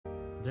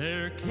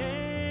There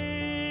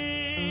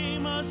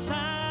came a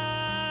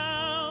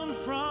sound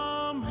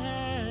from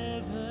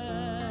heaven,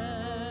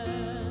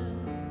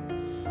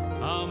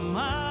 a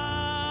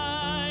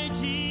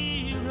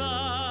mighty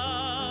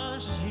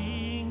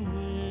rushing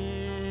wind.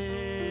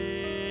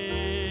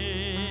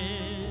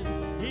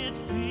 It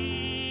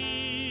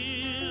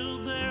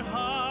filled their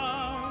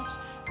hearts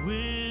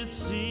with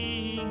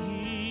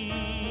singing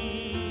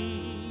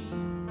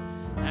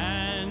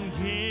and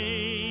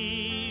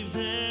gave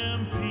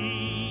them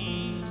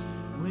peace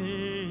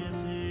within.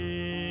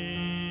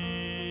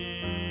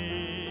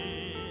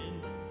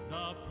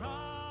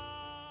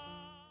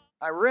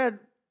 I read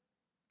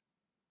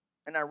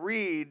and I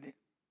read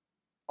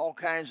all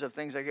kinds of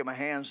things I get my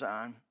hands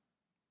on.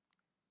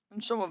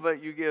 And some of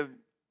it you give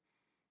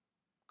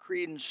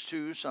credence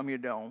to, some you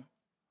don't.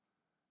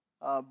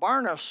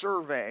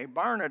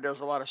 Barna does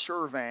a lot of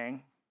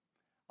surveying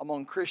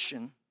among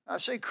Christians. I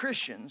say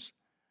Christians.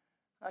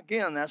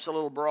 Again, that's a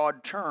little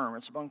broad term.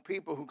 It's among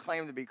people who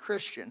claim to be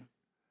Christian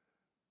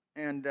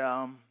and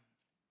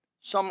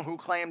some who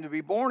claim to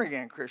be born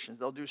again Christians.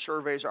 They'll do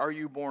surveys, are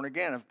you born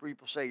again? If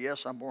people say,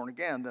 yes, I'm born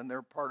again, then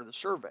they're part of the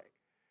survey.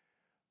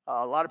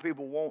 A lot of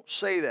people won't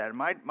say that. In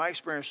my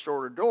experience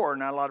door to door,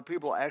 not a lot of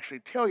people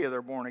actually tell you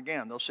they're born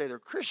again. They'll say they're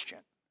Christian.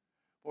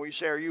 Well, you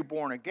say, are you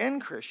born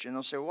again Christian?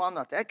 They'll say, well, I'm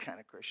not that kind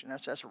of Christian.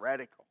 That's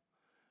radical.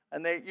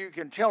 And you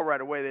can tell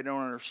right away they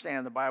don't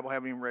understand the Bible,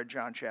 haven't even read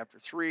John chapter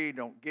 3,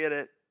 don't get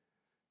it.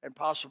 And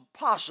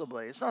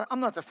possibly, I'm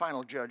not the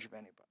final judge of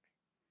anybody.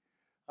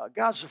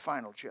 God's the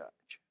final judge.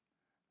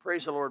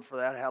 Praise the Lord for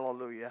that.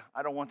 Hallelujah.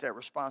 I don't want that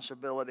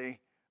responsibility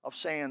of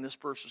saying this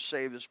person's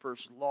saved, this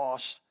person's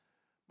lost.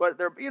 But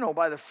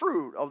by the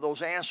fruit of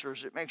those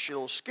answers, it makes you a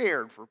little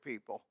scared for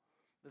people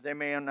that they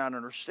may not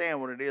understand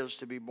what it is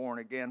to be born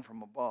again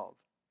from above.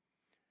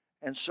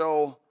 And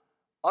so,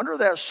 under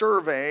that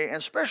survey, and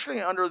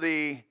especially under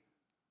the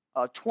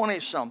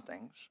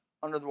 20-somethings,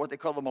 under what they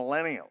call the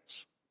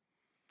millennials,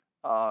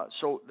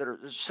 so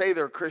say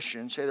they're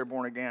Christians, say they're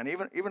born again,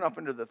 even up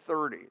into the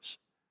 30s,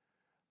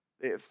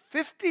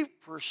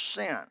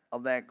 50%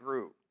 of that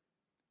group,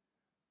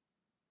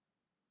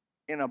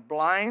 in a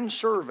blind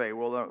survey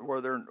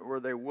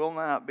where they will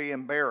not be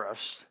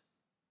embarrassed,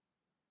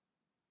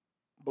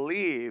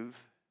 believe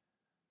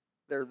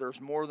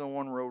there's more than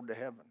one road to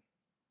heaven.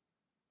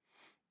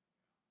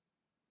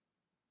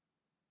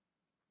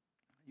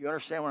 You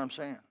understand what I'm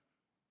saying?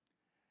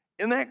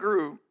 In that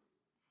group,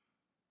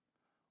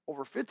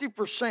 over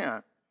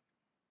 50%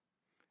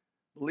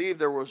 believe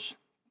there was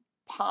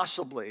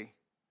possibly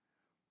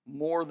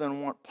more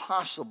than one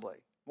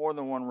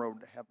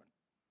road to heaven.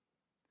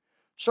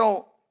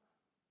 So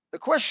the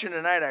question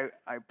tonight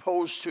I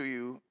pose to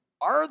you,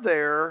 are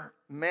there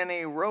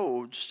many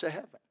roads to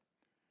heaven?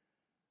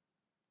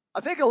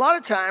 I think a lot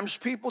of times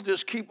people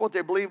just keep what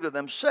they believe to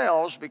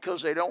themselves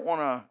because they don't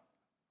want to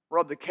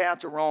rub the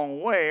cat the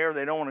wrong way or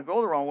they don't want to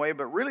go the wrong way.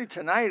 But really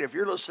tonight, if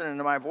you're listening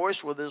to my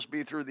voice, will this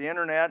be through the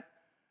internet?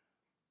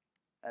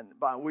 And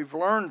we've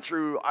learned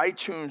through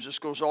iTunes, this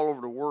goes all over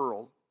the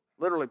world.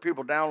 Literally,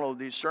 people download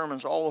these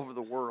sermons all over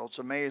the world. It's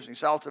amazing.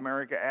 South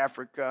America,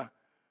 Africa,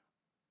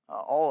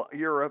 all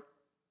Europe,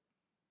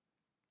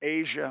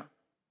 Asia.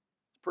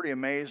 It's pretty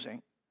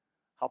amazing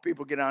how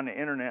people get on the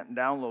internet and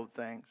download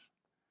things.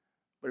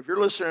 But if you're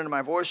listening to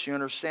my voice, you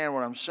understand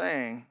what I'm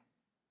saying.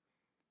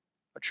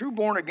 A true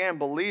born-again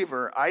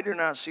believer, I do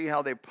not see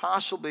how they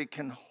possibly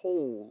can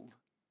hold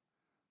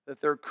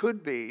that there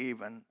could be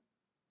even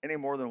any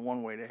more than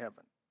one way to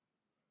heaven.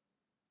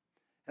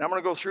 And I'm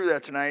going to go through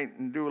that tonight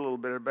and do a little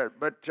bit of it.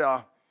 But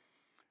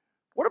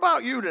what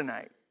about you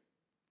tonight?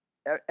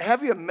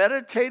 Have you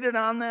meditated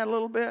on that a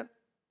little bit?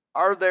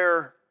 Is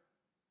there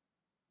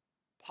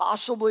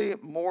possibly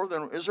more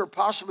than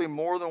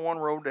one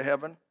road to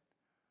heaven?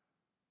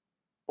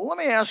 Well, let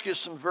me ask you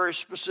some very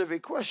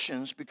specific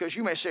questions, because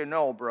you may say,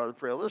 no, Brother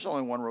Frail, there's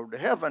only one road to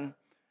heaven.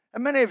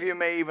 And many of you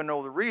may even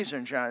know the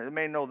reason, John. You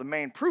may know the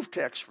main proof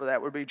text for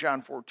that would be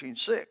John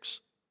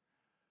 14:6.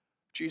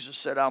 Jesus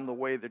said, I'm the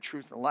way, the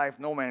truth, and life.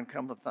 No man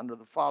cometh unto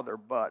the Father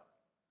but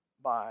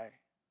by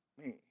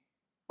me.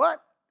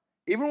 But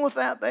even with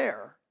that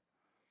there,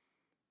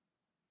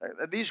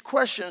 these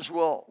questions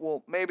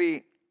will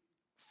maybe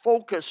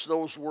focus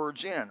those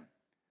words in.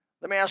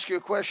 Let me ask you a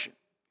question.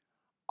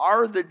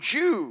 Are the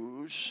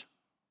Jews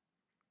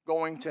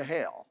going to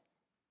hell?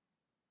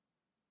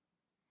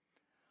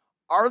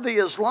 Are the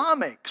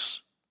Islamics,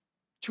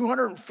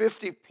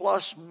 250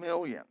 plus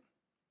million,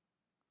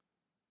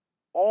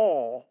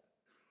 all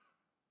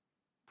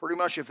pretty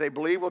much, if they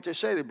believe what they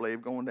say they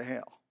believe, going to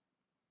hell?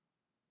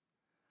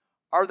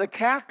 Are the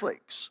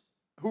Catholics,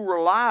 who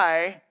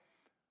rely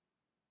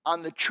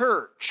on the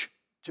church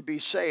to be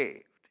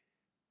saved,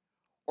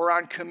 or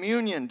on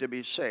communion to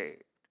be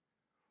saved,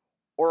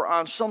 or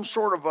on some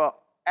sort of a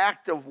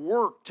act of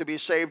work to be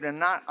saved and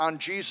not on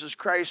Jesus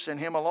Christ and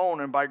Him alone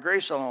and by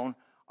grace alone,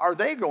 are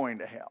they going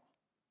to hell?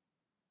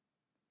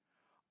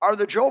 Are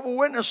the Jehovah's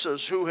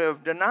Witnesses, who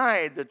have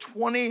denied the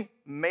 20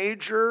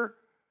 major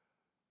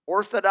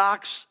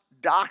orthodox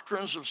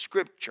doctrines of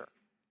Scripture,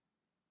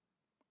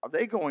 Are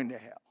they going to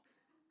hell?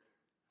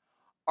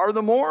 Are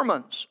the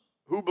Mormons,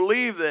 who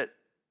believe that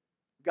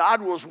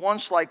God was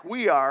once like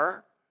we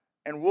are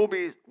and will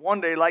be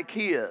one day like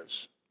he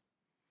is,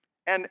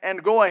 and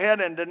go ahead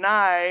and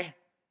deny,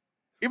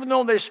 even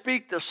though they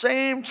speak the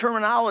same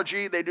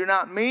terminology, they do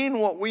not mean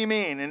what we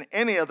mean in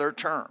any of their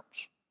terms?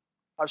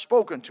 I've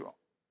spoken to them.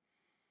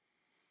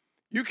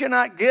 You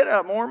cannot get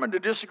a Mormon to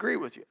disagree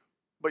with you,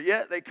 but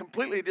yet they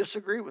completely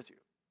disagree with you.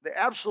 They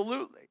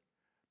absolutely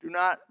do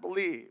not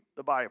believe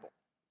the Bible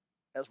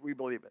as we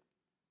believe it,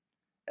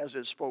 as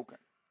it's spoken.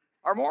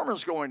 Are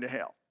Mormons going to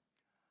hell?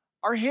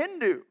 Are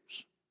Hindus,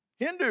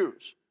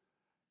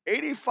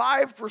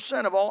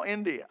 85% of all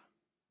India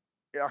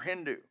are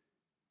Hindu,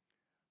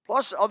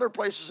 plus other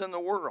places in the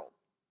world.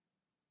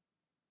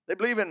 They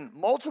believe in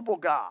multiple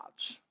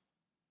gods.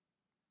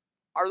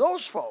 Are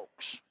those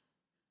folks,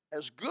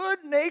 as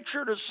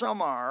good-natured as some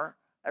are,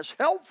 as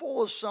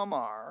helpful as some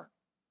are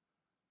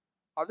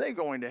they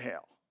going to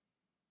hell?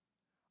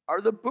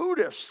 Are the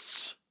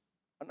Buddhists,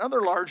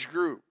 another large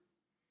group,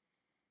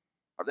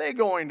 are they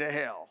going to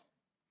hell?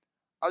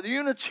 Are the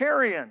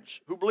Unitarians,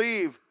 who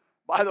believe,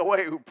 by the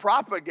way, who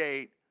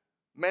propagate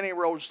many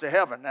roads to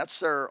heaven? That's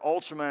their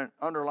ultimate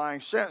underlying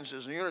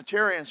sentences. The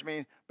Unitarians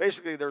mean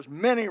basically there's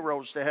many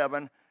roads to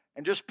heaven,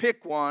 and just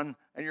pick one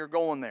and you're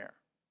going there.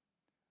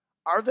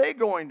 Are they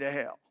going to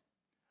hell?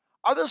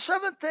 Are the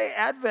Seventh-day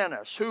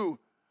Adventists who,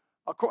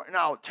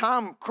 now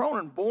Tom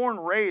Cronin, born,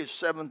 raised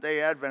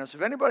Seventh-day Adventists.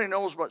 If anybody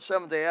knows what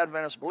Seventh-day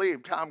Adventists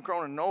believe, Tom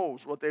Cronin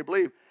knows what they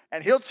believe.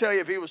 And he'll tell you,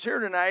 if he was here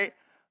tonight,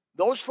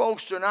 those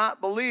folks do not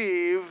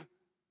believe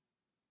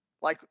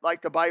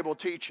like the Bible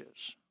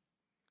teaches.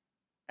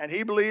 And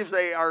he believes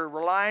they are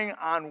relying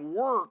on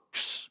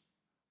works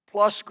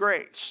plus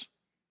grace.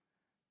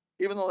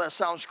 Even though that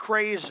sounds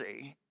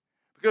crazy,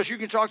 because you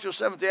can talk to a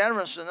Seventh-day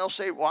Adventist and they'll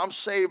say, well, I'm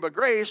saved by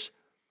grace,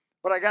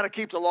 but I got to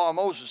keep the law of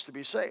Moses to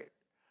be saved.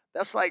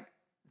 That's like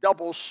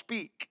double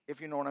speak, if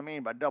you know what I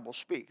mean by double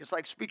speak. It's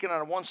like speaking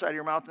out of one side of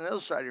your mouth and the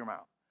other side of your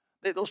mouth.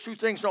 Those two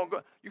things don't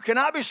go. You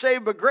cannot be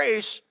saved by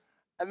grace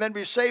and then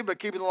be saved by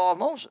keeping the law of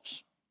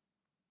Moses.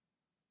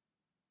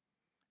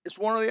 It's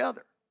one or the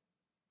other.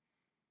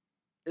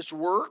 It's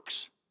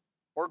works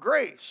or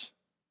grace.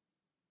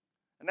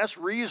 And that's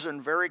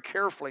reasoned very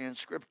carefully in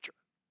Scripture.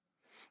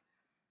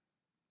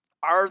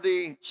 Are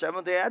the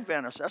Seventh-day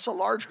Adventists, that's a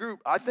large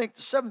group. I think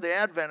the Seventh-day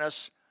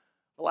Adventists,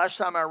 the last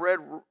time I read,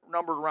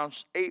 numbered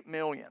around 8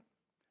 million.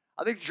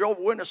 I think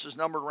Jehovah's Witnesses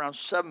numbered around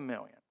 7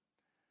 million.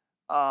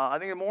 I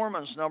think the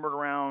Mormons numbered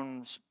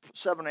around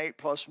 7, 8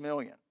 plus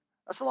million.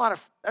 That's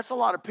a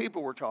lot of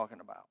people we're talking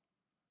about.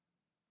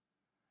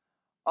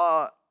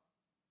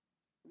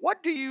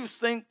 What do you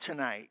think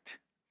tonight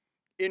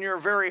in your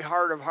very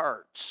heart of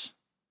hearts?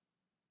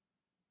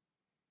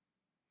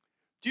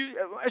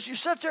 As you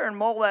sit there and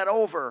mull that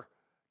over,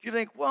 do you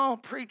think, well,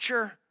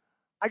 preacher,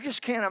 I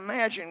just can't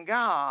imagine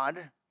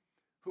God,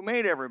 who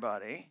made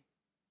everybody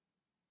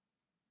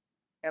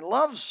and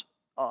loves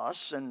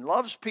us and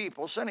loves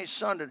people, sent his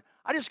son to,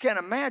 I just can't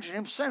imagine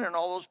him sending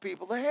all those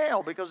people to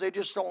hell because they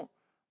just don't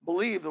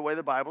believe the way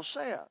the Bible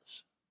says.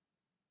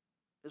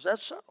 Is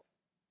that so?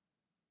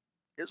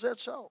 Is that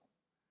so?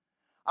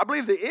 I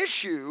believe the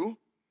issue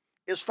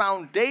is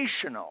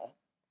foundational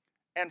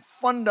and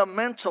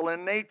fundamental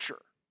in nature.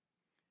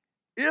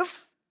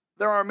 If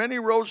there are many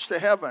roads to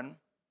heaven,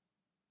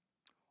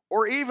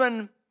 or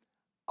even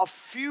a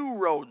few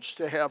roads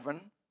to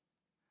heaven,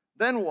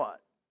 then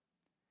what?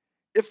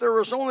 If there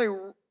is only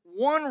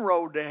one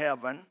road to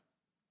heaven,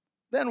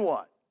 then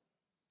what?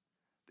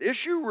 The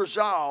issue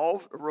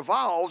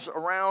revolves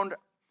around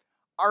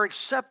our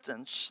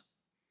acceptance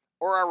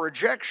or our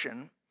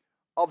rejection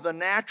of the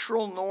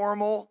natural,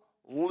 normal,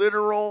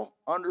 literal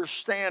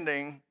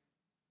understanding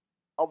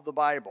of the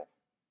Bible.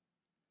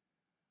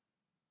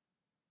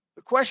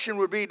 The question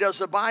would be, does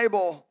the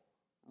Bible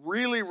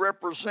really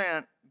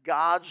represent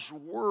God's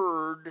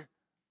word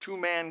to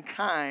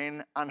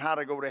mankind on how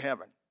to go to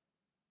heaven?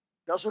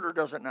 Does it or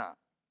does it not?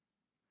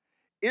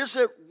 Is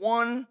it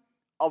one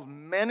of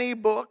many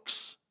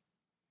books,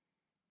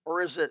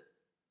 or is it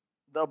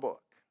the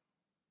book?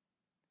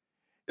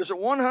 Is it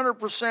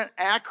 100%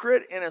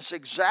 accurate in its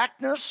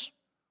exactness,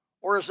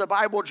 or is the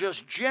Bible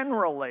just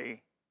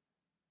generally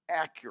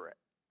accurate?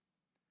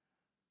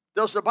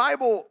 Does the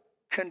Bible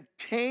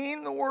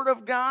contain the Word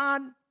of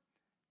God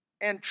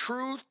and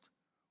truth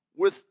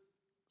with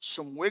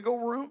some wiggle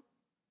room?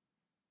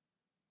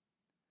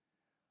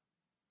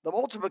 The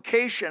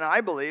multiplication,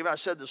 I believe, I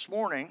said this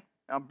morning,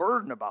 I'm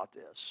burdened about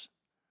this,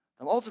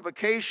 the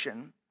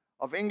multiplication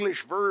of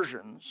English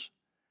versions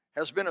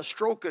has been a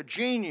stroke of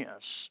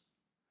genius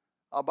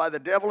by the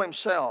devil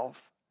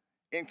himself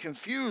in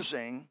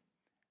confusing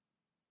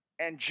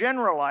and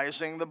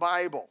generalizing the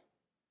Bible.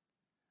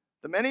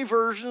 The many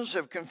versions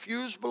have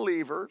confused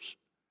believers.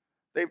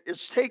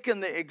 It's taken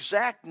the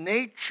exact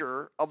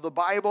nature of the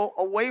Bible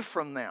away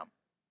from them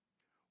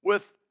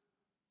with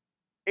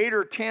 8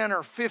 or 10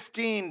 or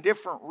 15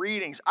 different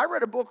readings. I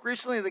read a book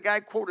recently, the guy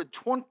quoted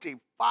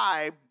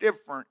 25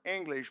 different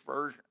English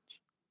versions.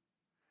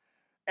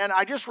 And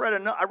I read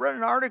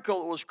an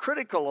article that was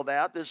critical of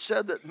that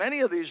said that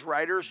many of these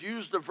writers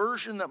use the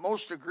version that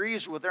most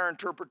agrees with their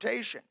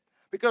interpretation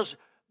because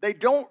they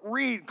don't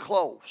read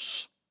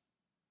closely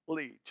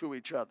to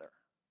each other.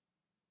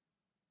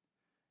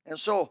 And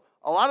so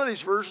a lot of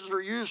these versions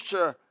are used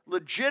to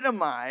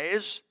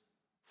legitimize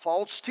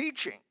false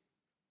teaching.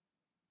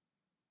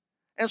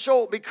 And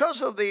so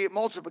because of the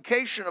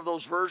multiplication of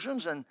those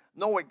versions and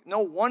no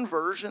one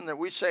version that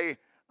we say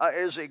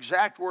is the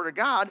exact word of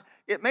God,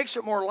 it makes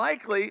it more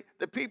likely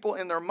that people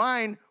in their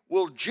mind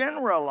will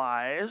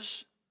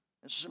generalize,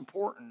 this is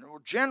important, will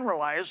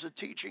generalize the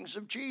teachings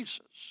of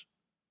Jesus.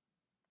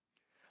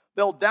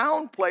 They'll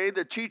downplay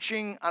the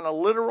teaching on a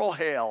literal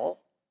hell,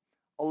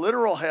 a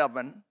literal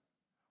heaven,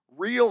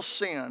 real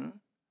sin,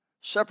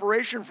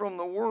 separation from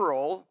the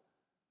world,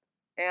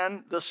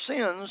 and the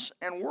sins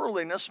and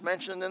worldliness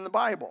mentioned in the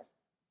Bible.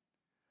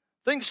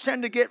 Things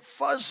tend to get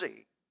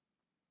fuzzy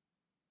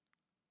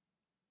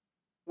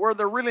where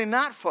they're really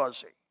not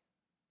fuzzy.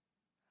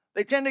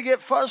 They tend to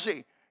get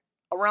fuzzy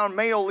around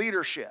male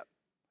leadership.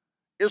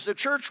 Is the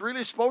church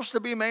really supposed to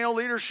be male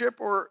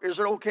leadership, or is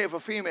it okay if a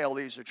female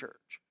leads the church?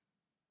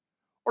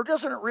 Or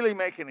doesn't it really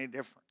make any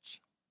difference?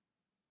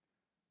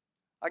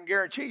 I can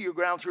guarantee you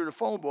go down through the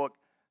phone book,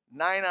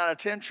 9 out of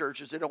 10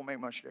 churches, it don't make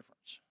much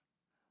difference.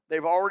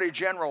 They've already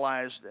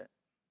generalized it.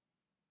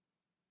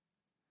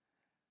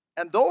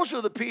 And those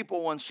are the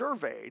people, when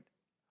surveyed,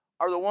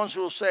 are the ones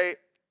who will say,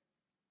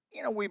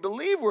 we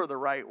believe we're the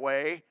right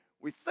way,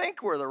 we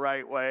think we're the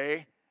right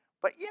way,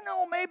 but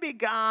maybe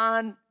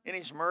God, in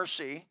His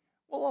mercy,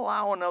 will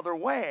allow another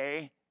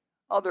way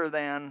other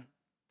than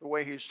the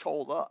way He's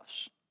told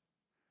us.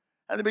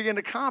 And they begin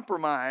to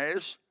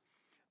compromise.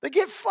 They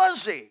get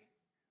fuzzy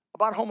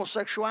about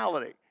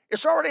homosexuality.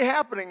 It's already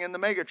happening in the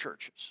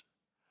megachurches.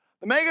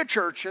 The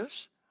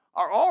megachurches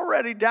are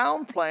already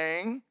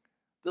downplaying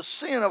the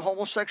sin of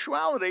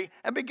homosexuality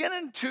and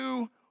beginning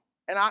to,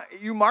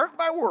 you mark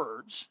my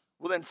words,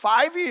 within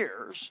 5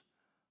 years,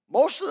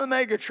 most of the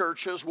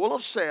megachurches will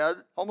have said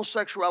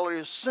homosexuality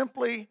is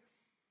simply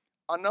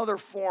another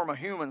form of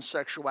human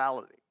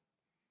sexuality,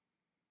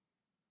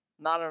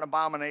 not an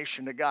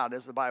abomination to God,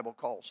 as the Bible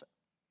calls it.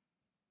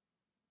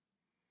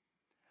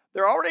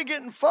 They're already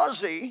getting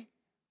fuzzy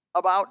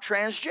about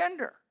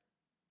transgender.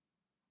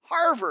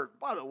 Harvard,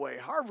 by the way,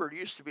 Harvard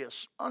used to be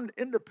an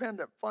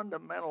independent,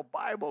 fundamental,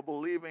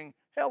 Bible-believing,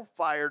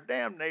 hellfire,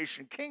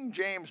 damnation, King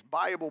James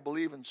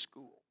Bible-believing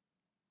school.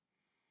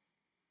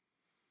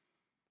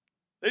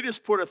 They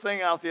just put a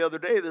thing out the other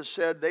day that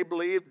said they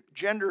believe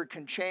gender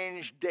can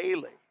change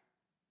daily.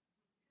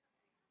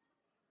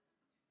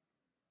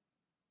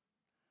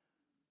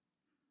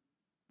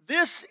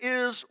 This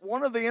is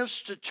one of the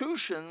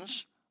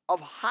institutions of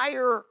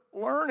higher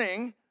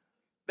learning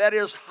that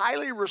is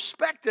highly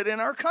respected in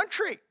our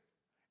country.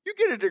 You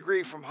get a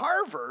degree from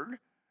Harvard,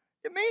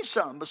 it means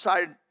something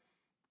beside a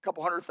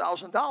couple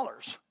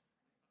 $100,000.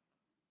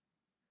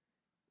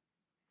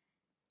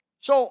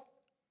 So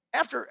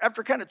after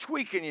kind of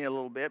tweaking you a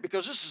little bit,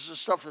 because this is the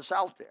stuff that's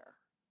out there,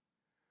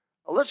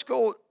 let's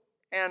go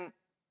and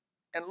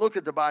look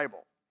at the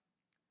Bible.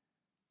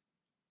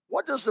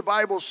 What does the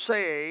Bible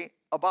say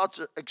about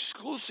the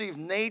exclusive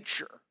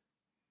nature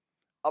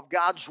of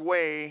God's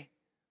way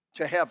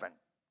to heaven?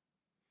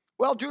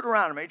 Well,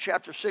 Deuteronomy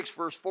chapter 6,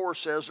 verse 4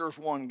 says there's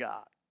one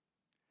God.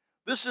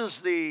 This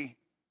is the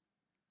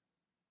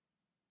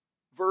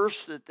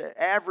verse that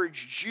the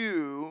average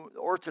Jew,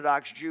 the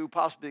Orthodox Jew,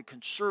 possibly the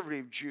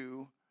conservative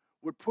Jew,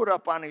 would put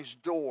up on his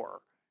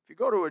door. If you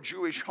go to a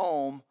Jewish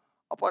home,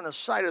 up on the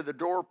side of the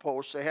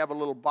doorpost, they have a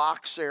little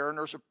box there, and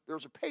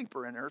there's a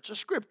paper in there. It's a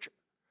scripture.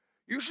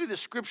 Usually the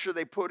scripture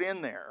they put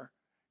in there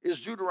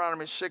is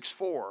Deuteronomy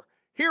 6:4.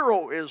 Hear,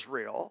 O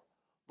Israel,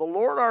 the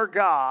Lord our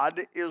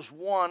God is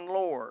one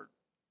Lord.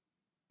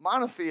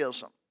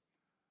 Monotheism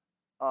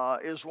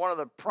is one of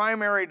the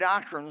primary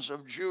doctrines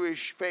of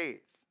Jewish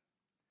faith.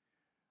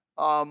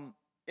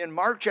 In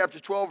Mark chapter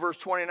 12, verse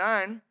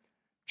 29,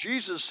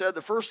 Jesus said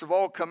the first of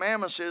all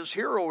commandments is,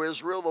 Hear, O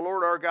Israel, the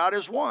Lord our God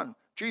is one.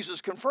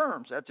 Jesus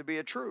confirms that to be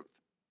a truth.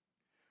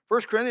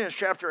 1 Corinthians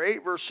chapter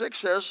 8, verse 6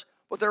 says,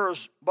 But there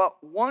is but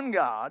one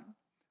God,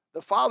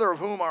 the Father of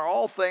whom are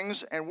all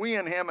things, and we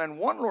in him, and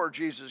one Lord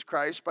Jesus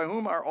Christ, by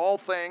whom are all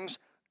things,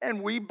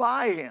 and we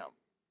by him.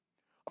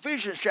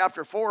 Ephesians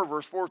chapter 4,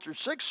 verse 4 through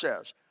 6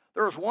 says,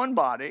 There is one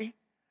body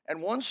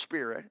and one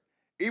Spirit,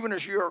 even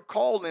as you are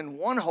called in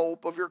one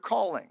hope of your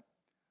calling,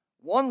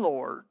 one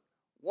Lord,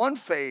 one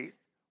faith,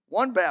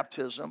 one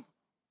baptism,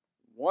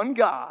 one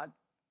God,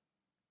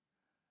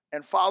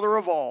 and Father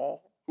of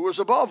all, who is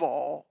above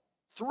all,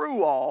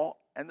 through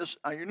all, and this,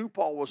 you knew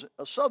Paul was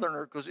a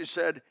Southerner because he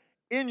said,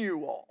 in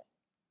you all.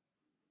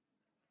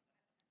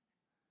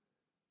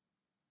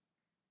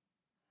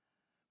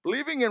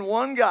 Believing in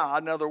one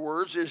God, in other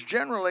words, is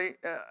generally,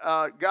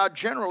 God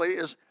generally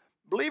is,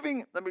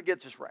 believing, let me get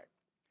this right.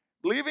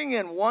 Believing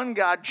in one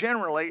God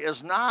generally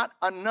is not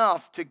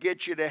enough to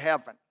get you to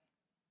heaven.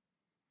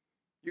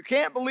 You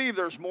can't believe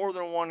there's more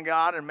than one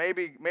God, and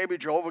maybe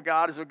Jehovah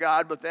God is a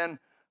God, but then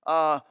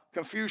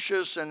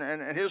Confucius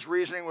and his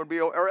reasoning would be,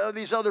 or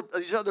these other,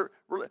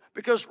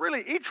 because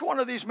really each one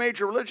of these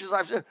major religions,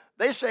 I've said,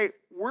 they say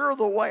we're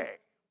the way.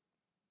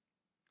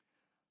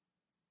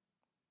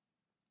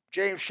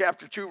 James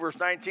chapter 2 verse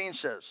 19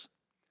 says,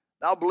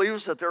 thou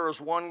believest that there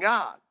is one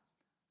God,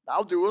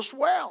 thou doest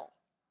well.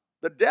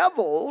 The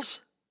devils,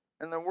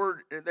 and the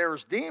word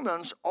there's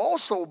demons,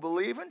 also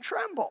believe and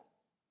tremble.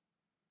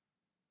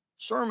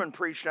 Sermon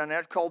preached on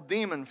that called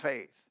demon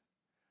faith.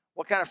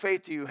 What kind of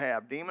faith do you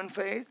have? Demon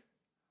faith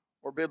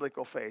or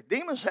biblical faith?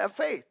 Demons have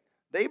faith.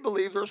 They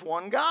believe there's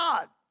one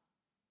God.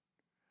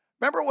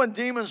 Remember when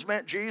demons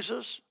met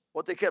Jesus,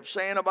 what they kept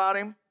saying about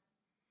him?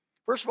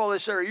 First of all, they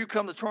said, are you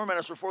come to torment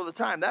us before the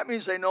time? That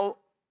means they know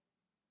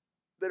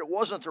that it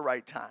wasn't the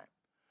right time.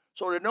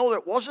 So to know that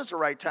it wasn't the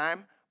right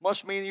time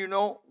must mean you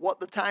know what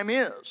the time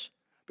is.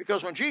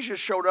 Because when Jesus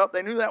showed up,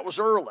 they knew that was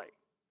early.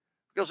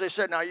 Because they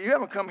said, now you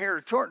haven't come here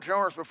to torment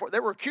us before. They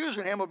were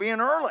accusing him of being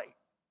early.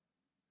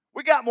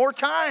 We got more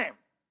time.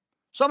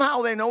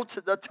 Somehow they know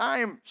the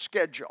time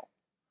schedule.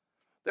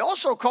 They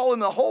also call him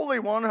the Holy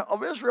One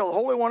of Israel, the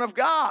Holy One of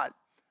God.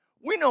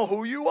 We know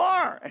who you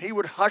are. And he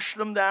would hush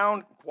them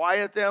down,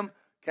 quiet them,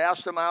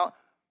 cast them out,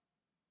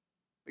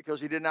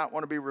 because he did not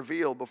want to be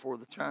revealed before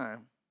the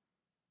time.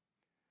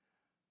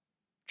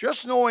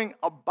 Just knowing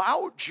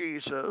about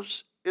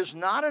Jesus is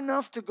not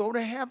enough to go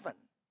to heaven.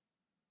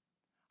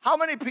 How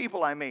many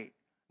people I meet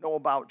know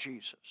about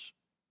Jesus?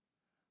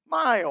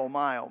 My, oh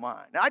my, oh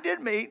my. Now I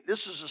did meet,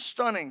 this is a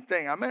stunning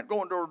thing. I met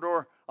going door to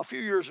door a few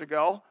years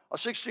ago. A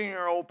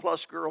 16-year-old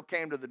plus girl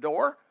came to the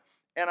door,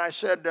 and I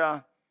said,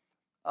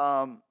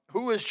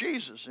 who is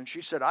Jesus? And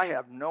she said, I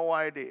have no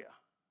idea.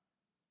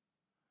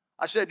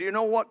 I said, do you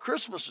know what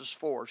Christmas is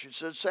for? She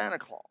said, Santa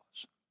Claus.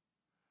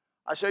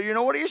 I said, you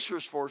know what Easter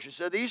is for? She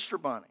said, the Easter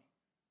Bunny.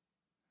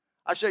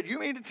 I said, you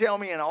mean to tell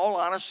me in all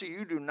honesty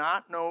you do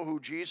not know who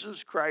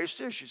Jesus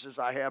Christ is? She says,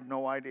 I have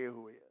no idea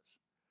who he is.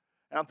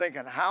 And I'm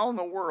thinking, how in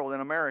the world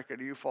in America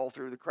do you fall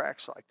through the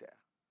cracks like that?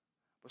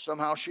 But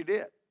somehow she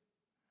did.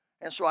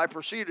 And so I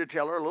proceeded to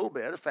tell her a little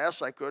bit, as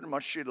fast as I could, and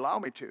much she'd allow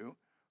me to,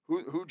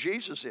 who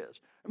Jesus is.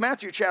 In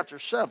Matthew chapter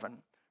 7,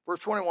 verse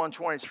 21,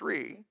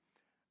 23,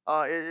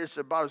 it's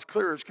about as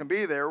clear as can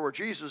be there, where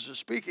Jesus is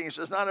speaking. He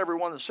says, not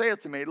everyone that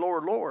saith to me,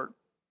 Lord, Lord,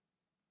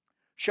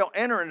 shall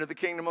enter into the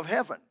kingdom of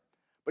heaven,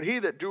 but he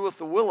that doeth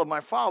the will of my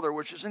Father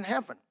which is in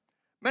heaven.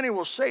 Many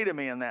will say to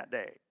me in that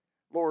day,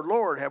 Lord,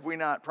 Lord, have we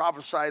not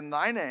prophesied in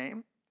thy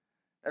name?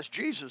 That's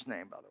Jesus'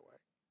 name, by the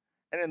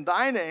way. And in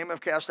thy name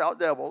have cast out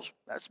devils.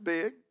 That's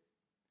big.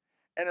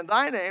 And in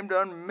thy name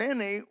done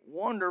many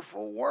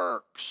wonderful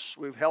works.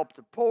 We've helped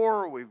the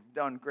poor. We've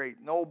done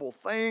great noble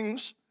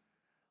things.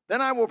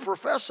 Then I will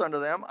profess unto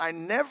them, I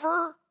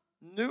never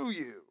knew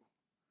you.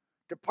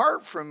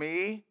 Depart from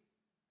me,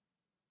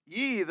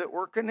 ye that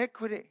work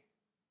iniquity.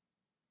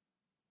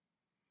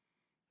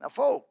 Now,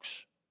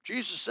 folks,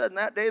 Jesus said in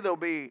that day there'll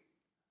be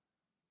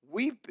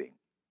weeping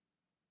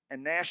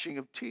and gnashing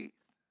of teeth.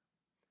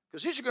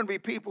 Because these are going to be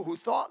people who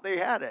thought they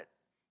had it.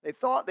 They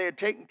thought they had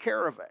taken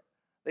care of it.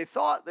 They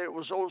thought that it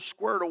was all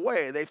squared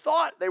away. They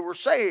thought they were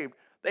saved.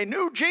 They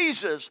knew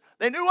Jesus.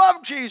 They knew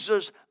of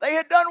Jesus. They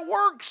had done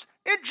works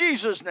in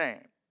Jesus'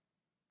 name.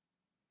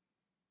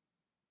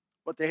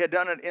 But they had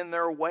done it in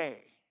their way.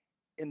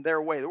 In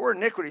their way. The word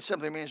iniquity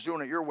simply means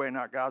doing it your way,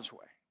 not God's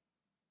way.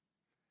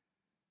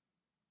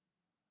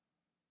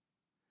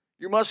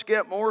 You must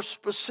get more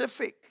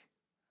specific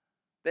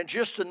than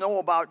just to know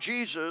about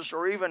Jesus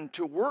or even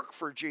to work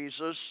for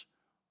Jesus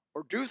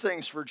or do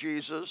things for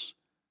Jesus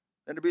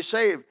than to be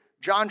saved.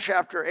 John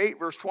chapter 8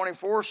 verse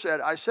 24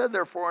 said, I said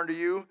therefore unto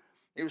you,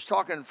 he was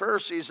talking to the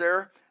Pharisees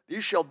there,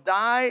 you shall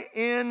die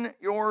in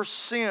your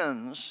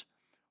sins,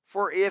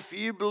 for if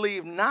you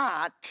believe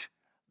not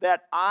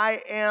that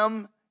I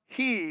am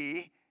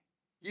he,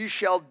 you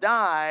shall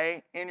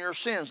die in your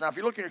sins. Now if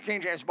you look in your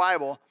King James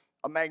Bible,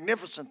 a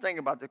magnificent thing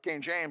about the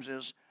King James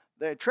is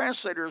the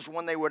translators,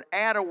 when they would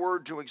add a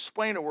word to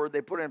explain a word,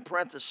 they put it in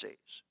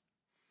parentheses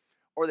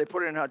or they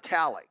put it in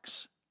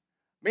italics,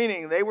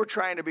 meaning they were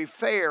trying to be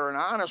fair and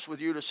honest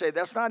with you to say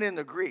that's not in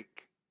the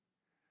Greek.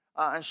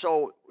 And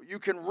so you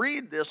can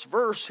read this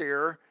verse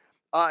here.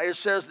 It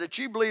says that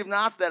you believe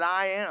not that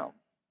I am.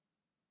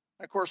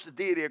 And of course, the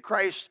deity of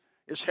Christ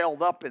is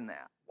held up in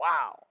that.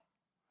 Wow.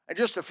 And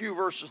just a few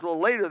verses a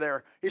little later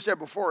there, he said,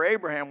 before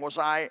Abraham was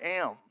I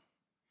am.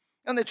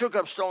 And they took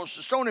up stones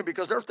to stone him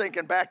because they're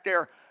thinking back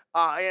there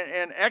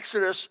in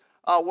Exodus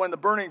when the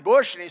burning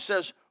bush, and he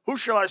says, who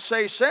shall I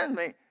say send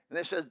me? And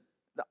they said,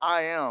 the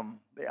I am.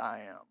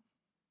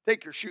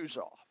 Take your shoes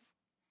off.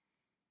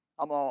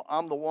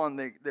 I'm the one,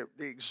 the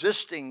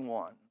existing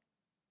one.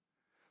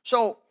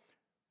 So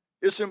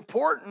it's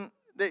important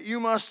that you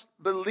must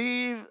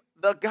believe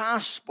the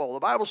gospel. The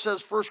Bible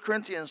says 1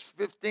 Corinthians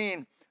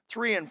 15,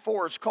 3 and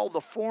 4, it's called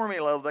the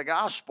formula of the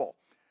gospel.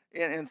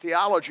 In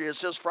theology, it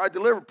says,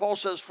 Paul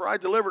says, for I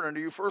delivered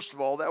unto you, first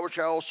of all, that which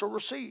I also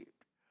received.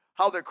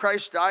 How that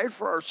Christ died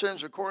for our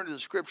sins according to the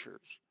Scriptures.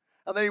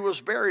 And then he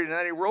was buried, and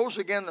then he rose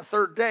again the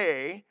third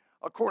day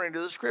according to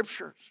the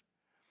Scriptures.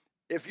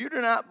 if you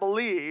do not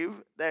believe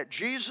that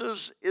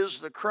Jesus is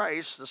the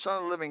Christ, the Son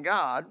of the living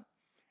God,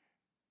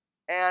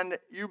 and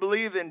you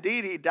believe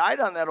indeed he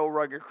died on that old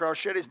rugged cross,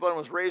 shed his blood, and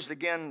was raised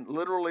again,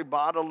 literally,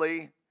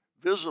 bodily,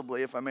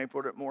 visibly, if I may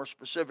put it more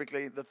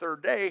specifically, the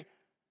third day,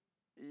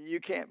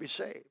 you can't be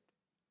saved.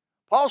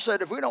 Paul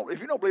said, if you don't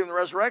believe in the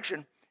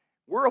resurrection,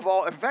 we're of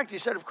all, in fact, he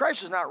said, if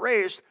Christ is not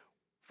raised,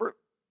 for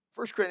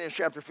 1 Corinthians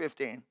chapter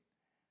 15,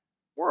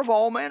 we're of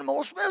all men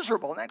most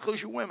miserable, and that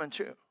includes you women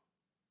too.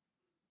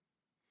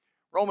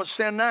 Romans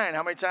 10:9,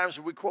 how many times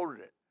have we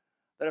quoted it?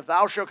 That if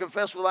thou shalt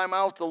confess with thy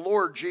mouth the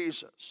Lord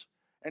Jesus,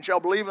 and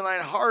shalt believe in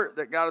thine heart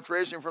that God hath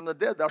raised him from the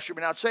dead, thou shalt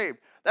be not saved.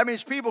 That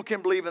means people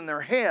can believe in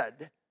their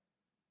head,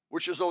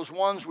 which is those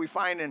ones we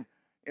find in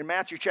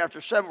Matthew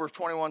chapter 7, verse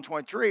 21,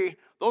 23.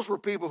 Those were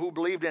people who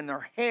believed in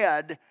their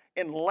head,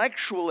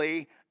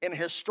 intellectually, in a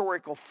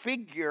historical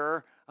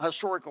figure, a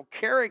historical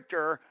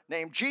character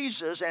named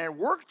Jesus, and it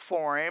worked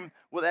for him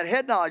with that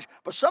head knowledge.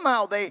 But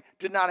somehow they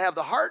did not have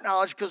the heart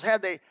knowledge, because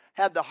had they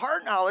had the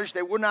heart knowledge,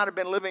 they would not have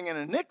been living in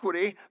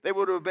iniquity. They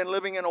would have been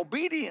living in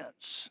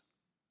obedience.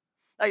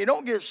 Now, you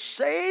don't get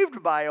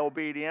saved by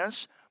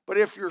obedience, but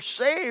if you're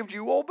saved,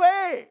 you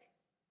obey.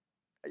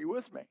 Are you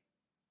with me?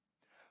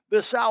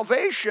 The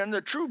salvation,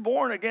 the true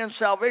born-again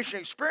salvation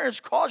experience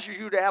causes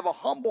you to have a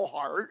humble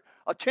heart,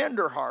 a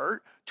tender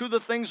heart to the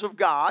things of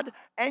God,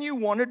 and you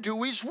want to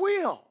do his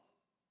will.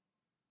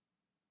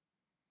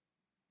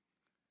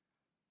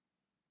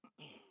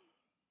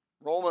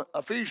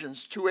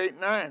 Ephesians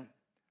 2:8-9.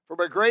 For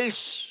by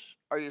grace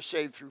are you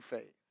saved through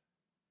faith,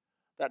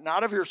 that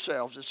not of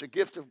yourselves, it's a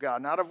gift of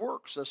God, not of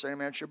works, lest any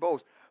man should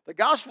boast. The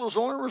gospel is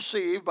only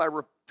received by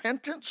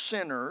repentant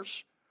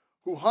sinners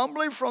who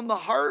humbly from the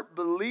heart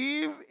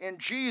believe in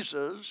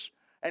Jesus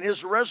and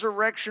his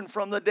resurrection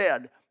from the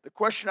dead. The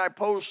question I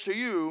pose to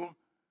you,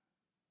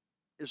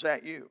 is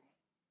that you?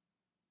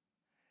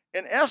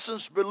 In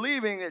essence,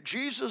 believing that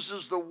Jesus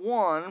is the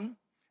one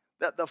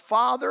that the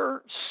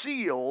Father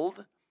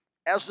sealed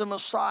as the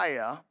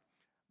Messiah,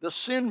 the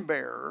sin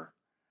bearer,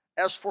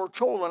 as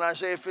foretold in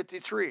Isaiah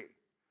 53,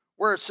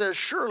 where it says,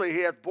 surely he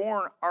hath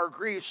borne our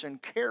griefs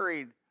and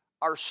carried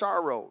our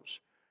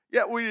sorrows.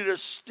 Yet we did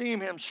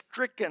esteem him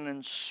stricken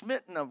and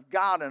smitten of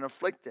God and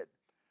afflicted.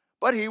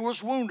 But he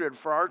was wounded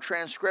for our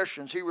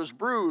transgressions. He was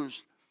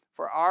bruised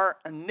for our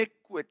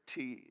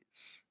iniquities.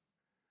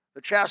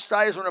 The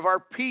chastisement of our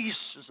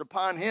peace is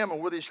upon him,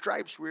 and with his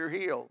stripes we are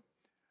healed.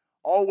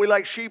 All we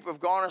like sheep have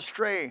gone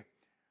astray.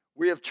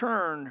 We have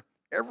turned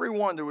every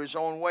one to his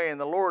own way, and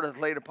the Lord hath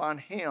laid upon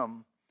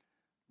him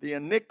the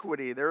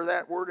iniquity, there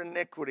that word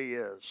iniquity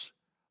is,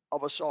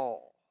 of us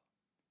all.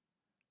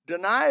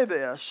 Deny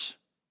this,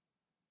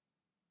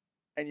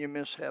 and you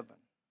miss heaven.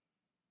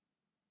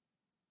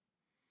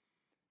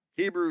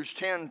 Hebrews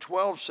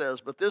 10:12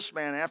 says, but this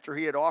man, after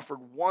he had offered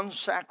one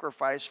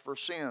sacrifice for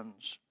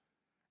sins,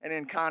 and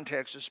in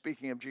context is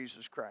speaking of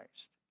Jesus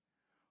Christ,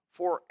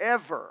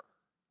 forever,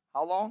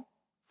 how long?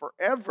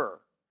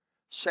 Forever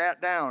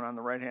sat down on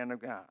the right hand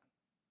of God.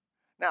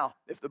 Now,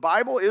 if the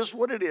Bible is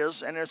what it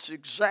is, and it's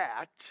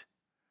exact,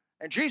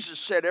 and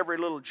Jesus said every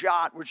little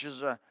jot, which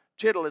is a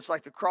tittle, it's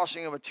like the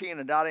crossing of a T and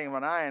a dotting of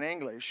an I in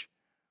English.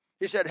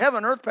 He said,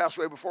 heaven and earth pass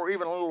away before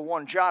even a little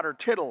one jot or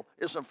tittle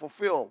isn't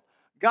fulfilled.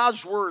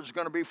 God's word is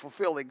going to be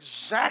fulfilled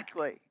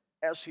exactly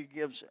as he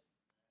gives it.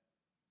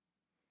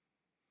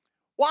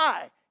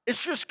 Why?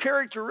 It's just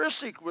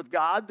characteristic with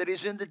God that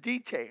he's in the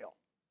detail.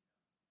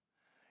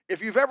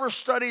 If you've ever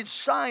studied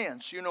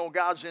science, you know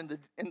God's in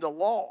the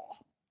law.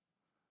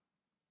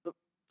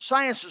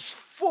 Science is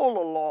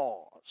full of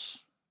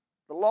laws.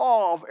 The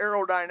law of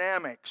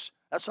aerodynamics,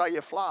 that's how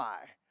you fly.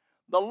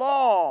 The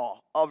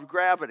law of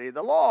gravity,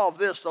 the law of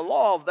this, the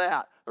law of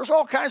that. There's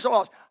all kinds of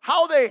laws.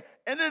 How they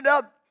ended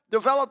up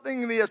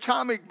developing the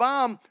atomic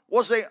bomb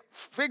was they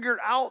figured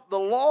out the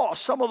law,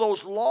 some of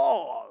those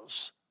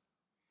laws,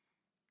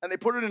 and they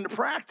put it into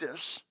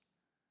practice,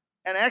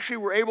 and actually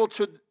were able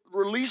to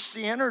release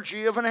the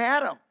energy of an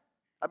atom.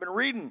 I've been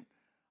reading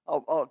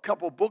a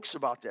couple books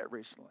about that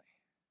recently.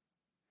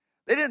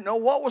 They didn't know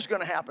what was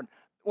going to happen.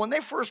 When they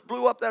first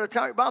blew up that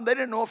atomic bomb, they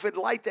didn't know if it'd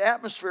light the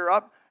atmosphere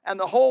up and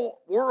the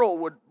whole world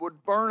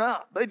would burn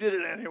up. They did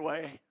it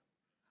anyway.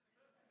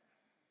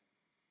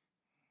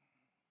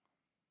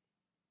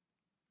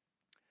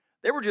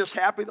 They were just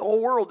happy the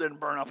whole world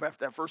didn't burn up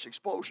after that first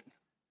explosion.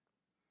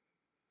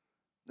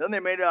 Then they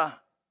made a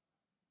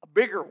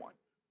bigger one,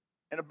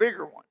 and a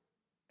bigger one,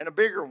 and a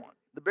bigger one.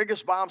 The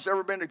biggest bomb's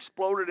ever been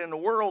exploded in the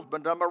world has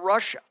been done by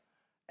Russia,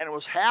 and it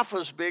was half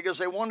as big as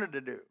they wanted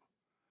to do.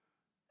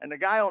 And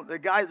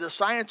the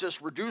scientist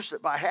reduced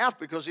it by half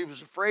because he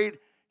was afraid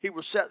he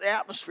would set the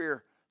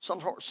atmosphere,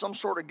 some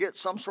sort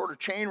of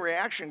chain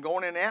reaction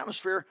going in the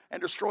atmosphere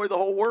and destroy the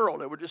whole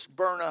world. It would just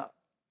burn up.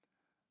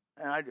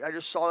 And I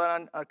just saw that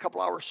on a couple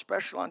hours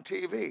special on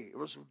TV. It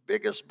was the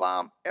biggest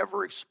bomb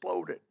ever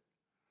exploded.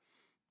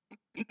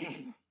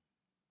 You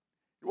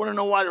want to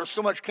know why there's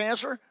so much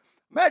cancer?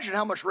 Imagine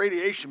how much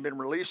radiation been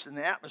released in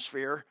the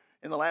atmosphere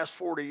in the last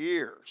 40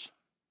 years.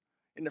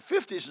 In the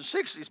 50s and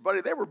 60s,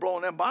 buddy, they were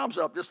blowing them bombs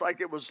up just like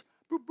it was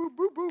boop, boop,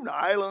 boop, boop, and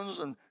islands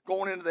and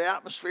going into the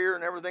atmosphere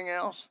and everything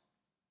else.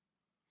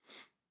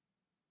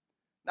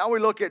 Now we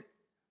look at,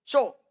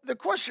 so the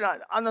question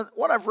on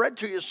what I've read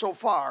to you so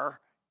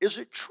far, is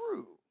it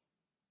true?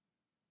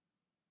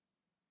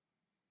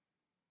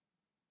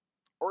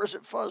 Or is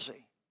it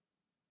fuzzy?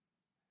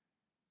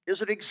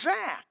 Is it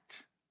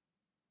exact?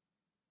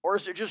 Or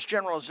is it just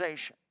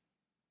generalization?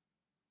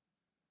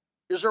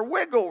 Is there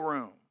wiggle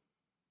room?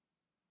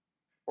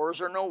 Or is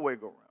there no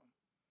wiggle room?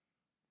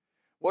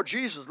 Well,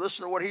 Jesus,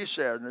 listen to what he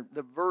said.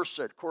 The verse,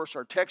 of course,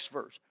 our text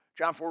verse,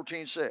 John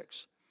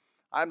 14:6.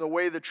 I am the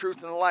way, the truth,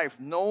 and the life.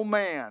 No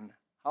man,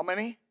 how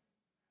many?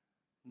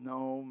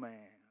 No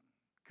man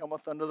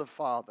cometh unto the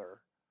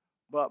Father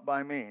but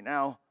by me.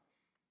 Now,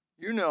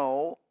 you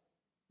know,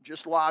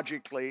 just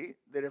logically,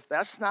 that if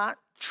that's not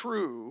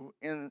true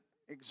in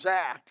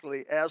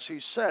exactly as he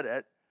said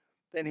it,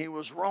 then he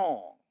was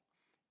wrong.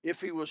 If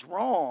he was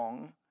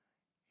wrong,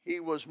 he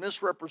was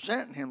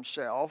misrepresenting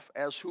himself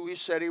as who he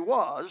said he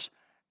was,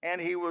 and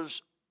he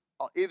was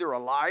either a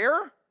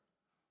liar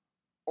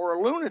or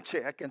a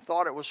lunatic and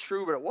thought it was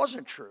true, but it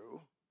wasn't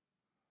true.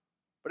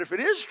 But if it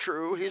is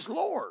true, he's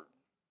Lord,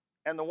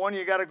 and the one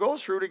you got to go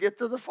through to get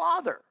to the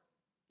Father.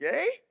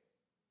 Yay?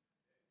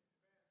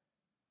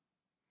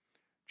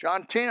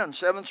 John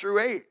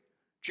 10:7-8.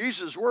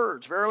 Jesus'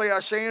 words, verily I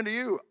say unto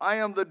you, I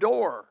am the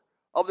door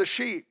of the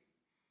sheep.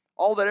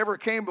 All that ever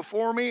came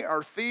before me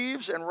are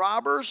thieves and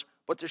robbers,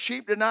 but the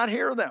sheep did not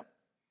hear them.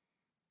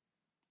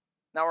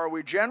 Now, are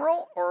we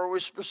general or are we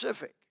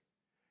specific?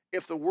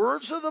 If the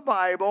words of the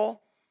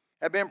Bible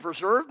have been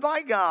preserved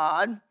by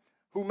God,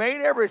 who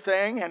made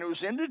everything and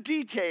who's into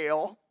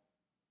detail,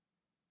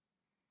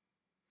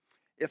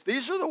 if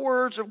these are the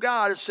words of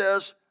God, it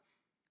says,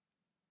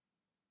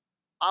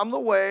 I'm the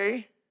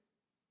way,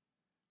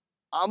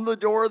 I'm the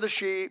door of the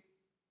sheep,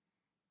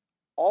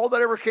 all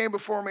that ever came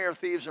before me are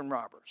thieves and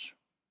robbers.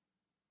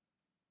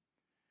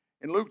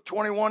 In Luke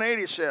 21:8,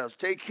 he says,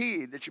 take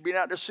heed that you be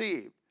not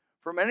deceived,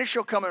 for many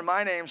shall come in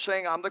my name,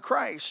 saying, I'm the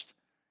Christ,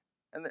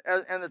 and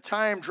the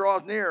time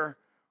draweth near,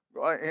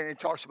 and he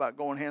talks about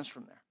going hence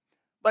from there.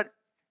 But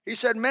he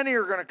said, many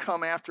are going to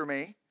come after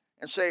me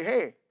and say,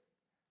 hey,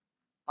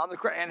 I'm the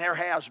Christ. And there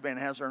has been,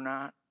 has there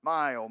not?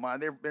 My, oh my,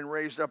 they've been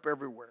raised up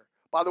everywhere.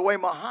 By the way,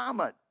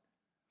 Muhammad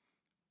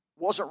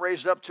wasn't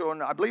raised up to,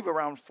 I believe,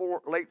 around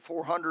late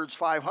 400s,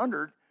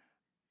 500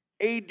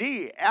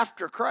 AD,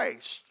 after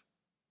Christ.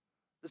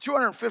 The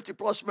 250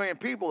 plus million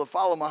people that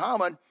follow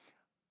Muhammad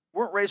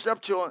weren't raised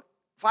up to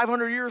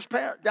 500 years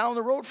down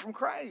the road from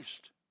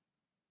Christ.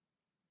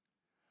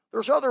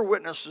 There's other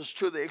witnesses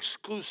to the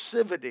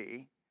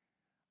exclusivity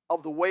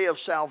of the way of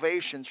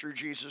salvation through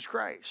Jesus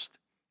Christ.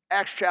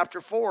 Acts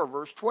chapter 4,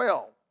 verse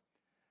 12.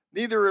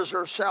 Neither is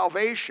there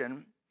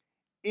salvation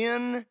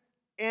in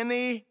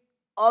any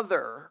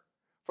other,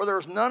 for there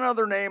is none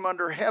other name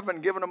under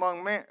heaven given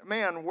among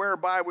men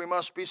whereby we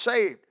must be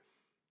saved.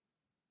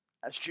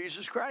 That's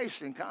Jesus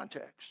Christ in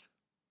context.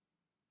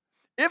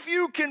 If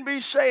you can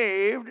be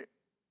saved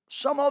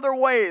some other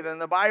way than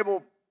the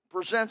Bible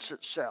presents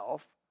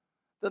itself,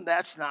 then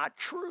that's not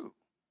true.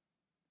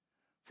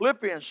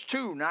 Philippians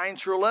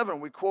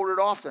 2:9-11, we quote it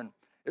often.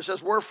 It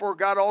says, wherefore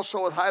God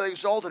also hath highly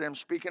exalted him,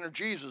 speaking of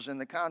Jesus in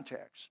the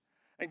context,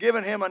 and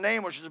given him a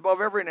name which is above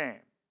every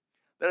name,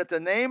 that at the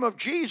name of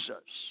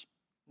Jesus,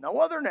 no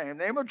other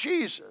name of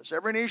Jesus,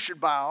 every knee should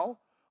bow,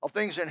 of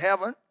things in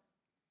heaven,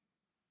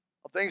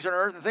 of things on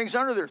earth, and things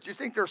under the earth. Do you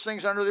think there's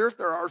things under the earth?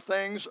 There are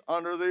things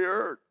under the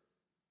earth.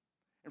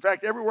 In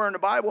fact, everywhere in the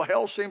Bible,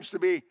 hell seems to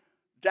be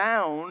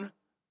down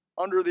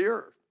under the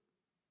earth,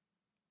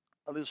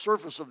 on the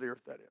surface of the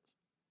earth, that is.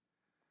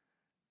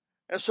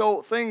 And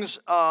so things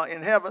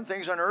in heaven,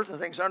 things on earth, and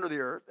things under the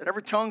earth, and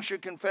every tongue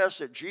should confess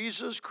that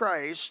Jesus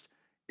Christ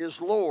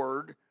is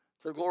Lord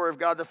to the glory of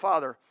God the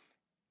Father.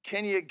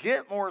 Can you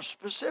get more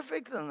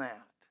specific than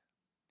that?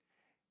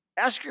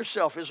 Ask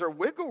yourself, is there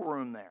wiggle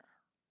room there?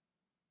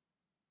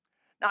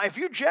 Now, if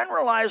you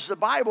generalize the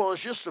Bible as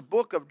just a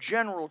book of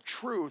general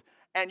truth,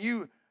 and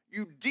you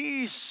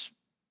de-specify,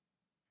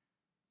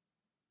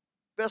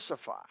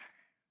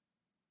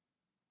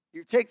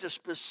 you take the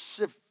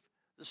specific,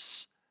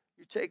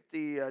 you take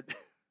the,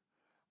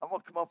 I'm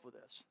going to come up with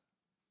this.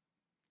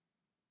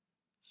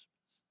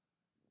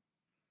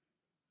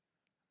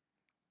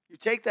 You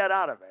take that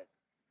out of it.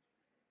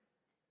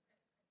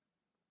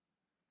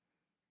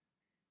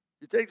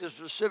 You take the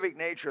specific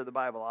nature of the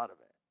Bible out of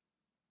it.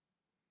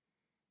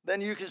 Then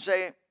you can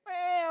say,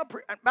 well,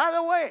 by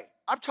the way,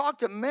 I've talked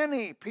to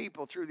many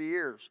people through the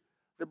years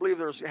that believe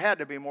there had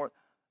to be more.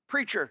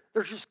 Preacher,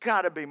 there's just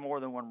got to be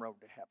more than one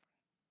road to heaven.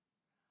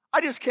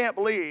 I just can't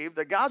believe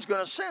that God's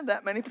going to send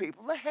that many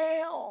people to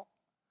hell.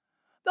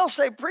 They'll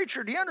say,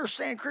 preacher, do you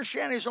understand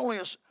Christianity is only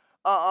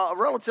a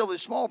relatively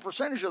small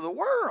percentage of the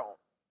world?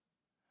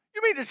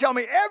 You mean to tell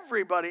me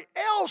everybody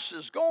else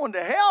is going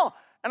to hell?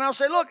 And I'll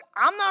say, look,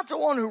 I'm not the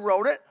one who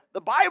wrote it.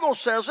 The Bible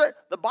says it.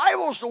 The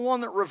Bible's the one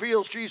that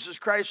reveals Jesus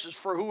Christ as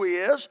for who he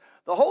is.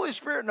 The Holy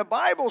Spirit and the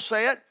Bible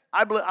say it.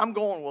 I'm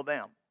going with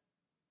them.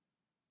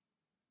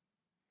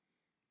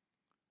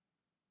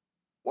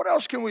 What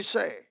else can we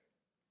say?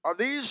 Are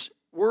these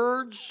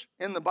words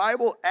in the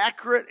Bible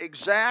accurate,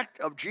 exact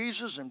of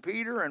Jesus and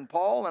Peter and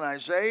Paul and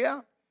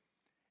Isaiah?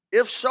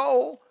 If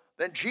so,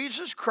 then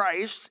Jesus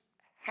Christ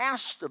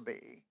has to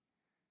be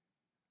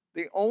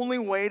the only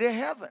way to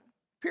heaven,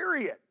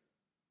 period.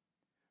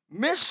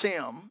 Miss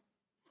him,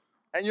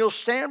 and you'll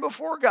stand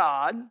before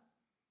God,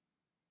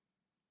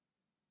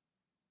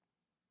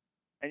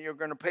 and you're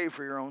going to pay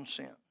for your own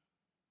sin.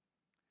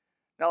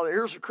 Now,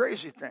 here's the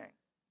crazy thing.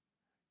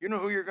 You know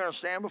who you're going to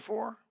stand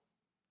before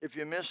if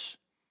you miss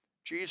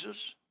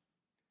Jesus?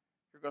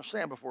 You're going to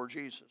stand before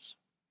Jesus.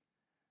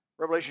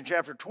 Revelation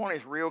chapter 20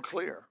 is real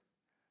clear.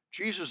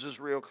 Jesus is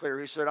real clear.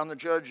 He said, I'm the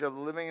judge of the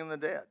living and the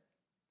dead.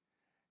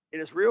 It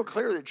is real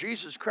clear that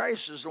Jesus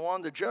Christ is the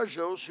one to judge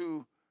those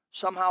who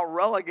somehow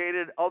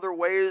relegated other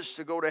ways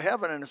to go to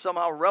heaven and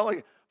somehow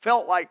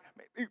felt like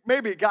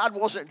maybe God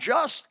wasn't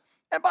just.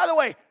 And by the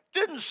way,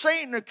 didn't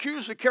Satan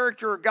accuse the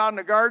character of God in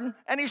the garden?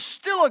 And he's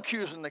still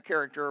accusing the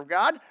character of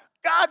God.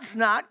 God's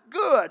not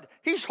good.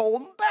 He's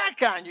holding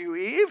back on you,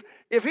 Eve.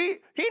 If he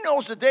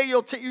knows the day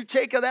you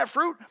take of that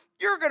fruit,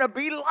 you're going to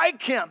be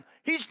like him.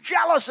 He's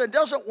jealous and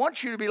doesn't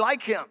want you to be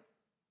like him.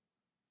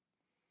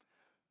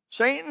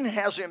 Satan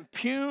has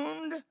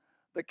impugned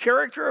the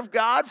character of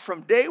God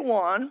from day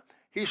one.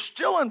 He's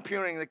still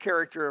impugning the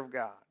character of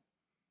God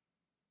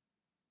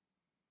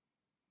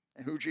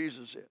and who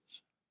Jesus is.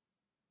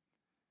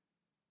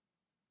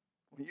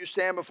 When you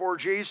stand before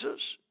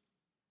Jesus,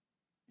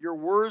 your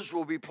words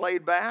will be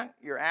played back.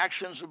 Your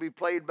actions will be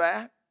played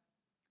back.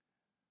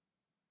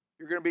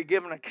 You're going to be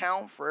given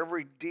account for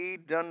every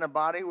deed done in the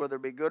body, whether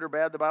it be good or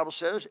bad, the Bible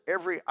says.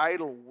 Every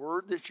idle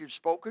word that you've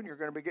spoken, you're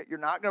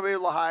not going to be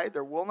able to hide.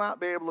 There will not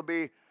be able to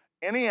be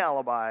any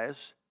alibis.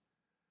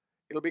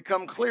 It'll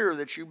become clear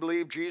that you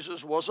believe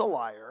Jesus was a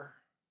liar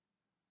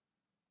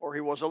or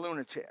he was a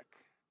lunatic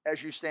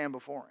as you stand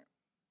before him.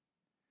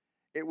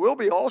 It will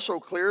be also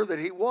clear that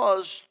he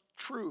was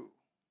true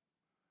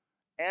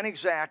and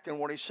exact in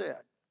what he said.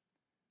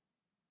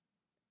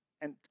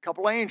 And a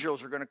couple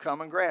angels are going to come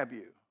and grab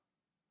you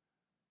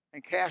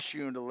and cast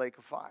you into the lake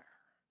of fire,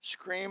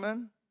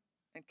 screaming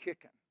and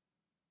kicking.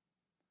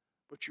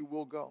 But you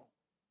will go.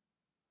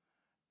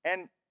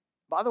 And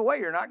by the way,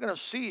 you're not going to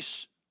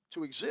cease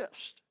to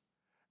exist.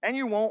 And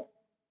you won't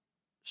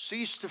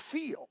cease to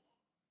feel.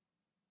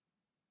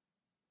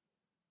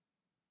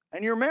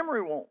 And your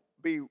memory won't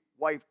be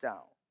wiped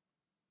out.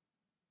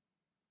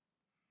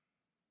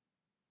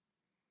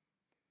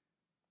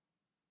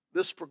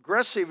 This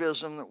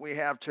progressivism that we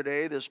have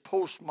today, this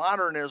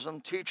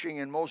postmodernism teaching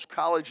in most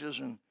colleges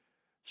and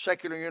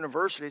secular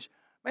universities,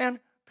 man,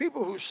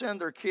 people who send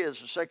their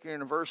kids to secular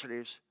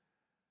universities,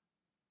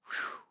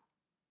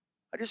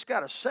 I just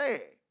got to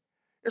say,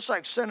 it's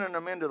like sending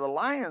them into the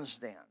lion's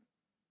den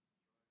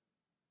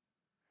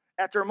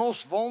at their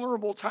most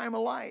vulnerable time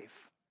of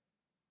life.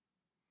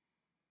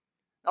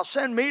 Now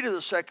send me to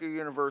the secular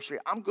university.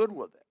 I'm good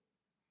with it.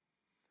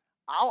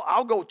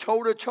 I'll go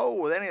toe-to-toe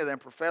with any of them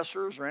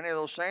professors or any of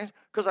those things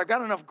because I've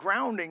got enough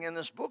grounding in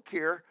this book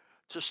here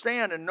to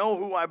stand and know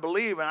who I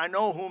believe, and I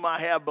know whom I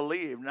have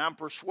believed, and I'm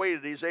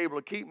persuaded he's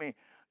able to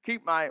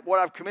keep my what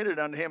I've committed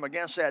unto him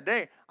against that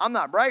day. I'm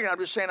not bragging. I'm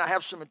just saying I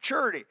have some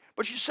maturity.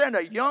 But you send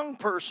a young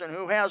person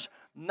who has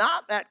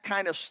not that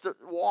kind of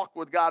walk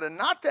with God and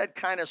not that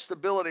kind of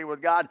stability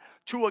with God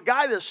to a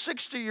guy that's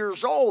 60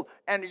 years old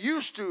and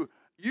used to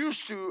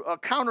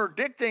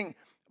contradicting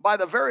by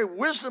the very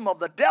wisdom of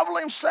the devil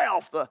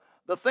himself,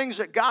 the things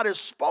that God has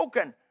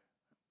spoken,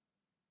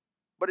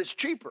 but it's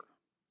cheaper.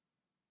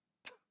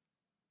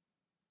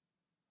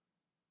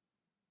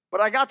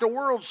 But I got the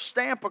world's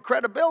stamp of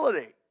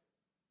credibility.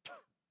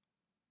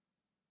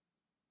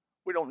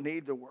 We don't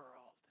need the world.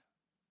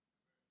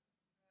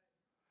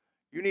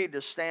 You need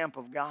the stamp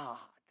of God.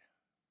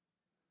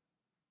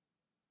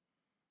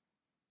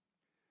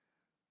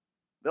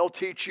 They'll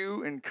teach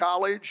you in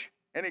college,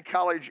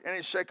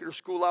 any secular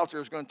school out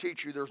there is going to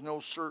teach you there's no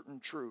certain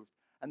truth.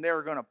 And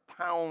they're going to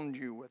pound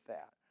you with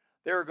that.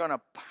 They're going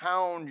to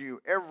pound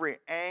you every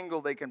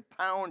angle they can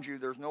pound you.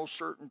 There's no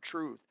certain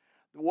truth.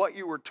 What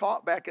you were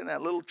taught back in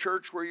that little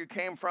church where you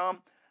came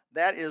from,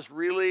 that is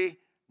really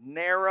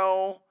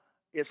narrow.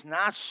 It's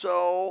not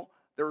so.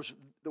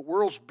 The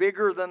world's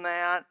bigger than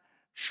that.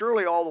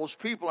 Surely all those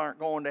people aren't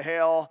going to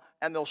hell,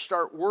 and they'll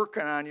start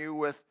working on you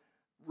with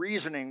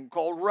reasoning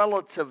called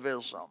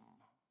relativism.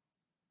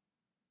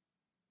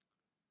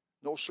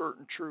 No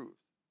certain truth.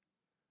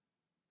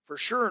 For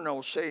sure,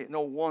 no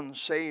one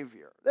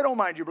Savior. They don't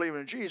mind you believing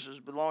in Jesus,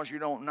 but as long as you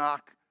don't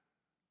knock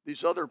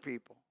these other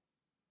people.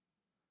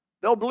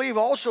 They'll believe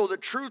also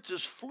that truth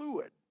is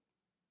fluid.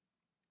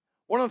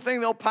 One of the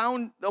things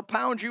they'll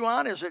pound you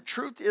on is that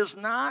truth is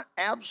not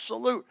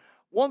absolute.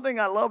 One thing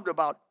I loved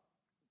about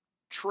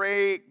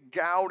Trey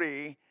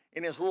Gowdy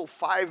in his little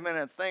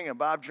 5-minute thing at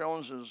Bob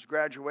Jones's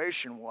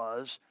graduation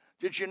was,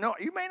 did you know,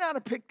 you may not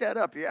have picked that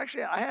up.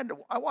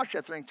 I watched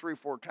that thing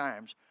 3-4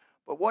 times.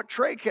 But what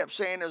Trey kept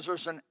saying is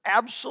there's an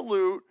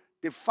absolute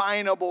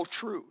definable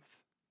truth.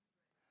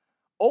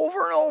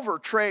 Over and over,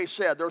 Trey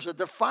said there's a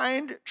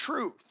defined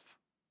truth.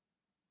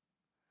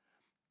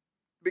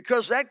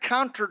 because that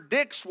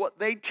contradicts what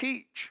they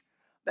teach.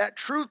 That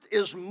truth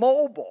is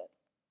mobile.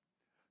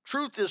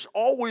 Truth is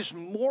always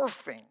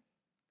morphing.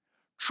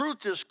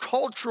 Truth is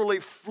culturally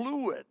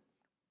fluid.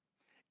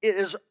 It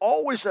is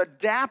always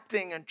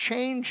adapting and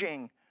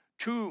changing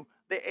to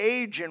the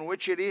age in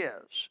which it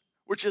is,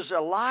 which is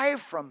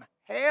alive from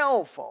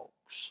hell,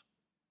 folks.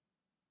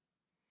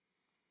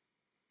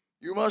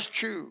 You must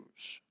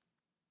choose.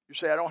 You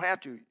say, I don't have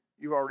to.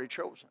 You've already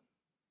chosen.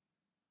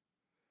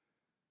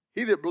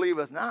 He that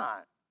believeth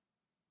not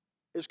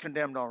is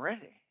condemned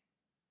already,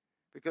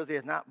 because he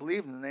hath not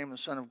believed in the name of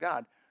the Son of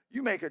God.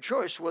 You make a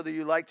choice whether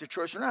you like the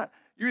choice or not.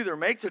 You either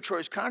make the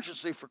choice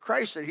consciously for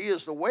Christ, that he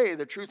is the way,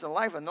 the truth, and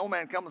life, and no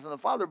man cometh to the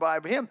Father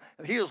but by him,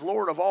 and he is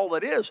Lord of all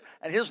that is,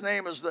 and his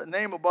name is the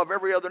name above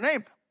every other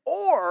name.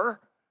 Or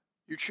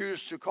you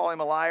choose to call him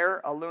a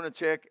liar, a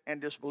lunatic,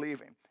 and disbelieve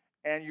him.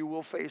 And you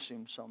will face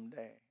him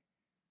someday.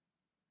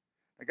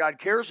 Now, God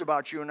cares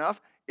about you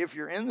enough. If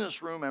you're in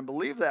this room and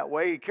believe that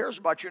way, he cares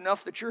about you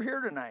enough that you're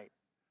here tonight.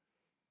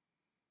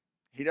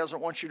 He doesn't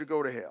want you to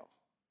go to hell.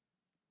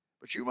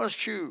 But you must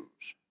choose.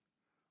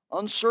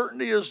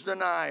 Uncertainty is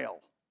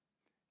denial.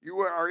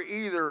 You are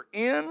either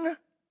in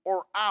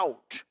or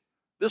out.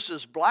 This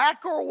is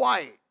black or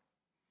white.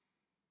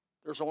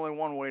 There's only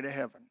one way to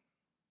heaven.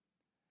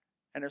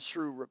 And it's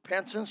through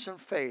repentance and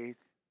faith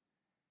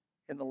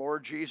in the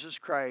Lord Jesus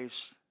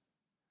Christ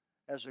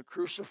as a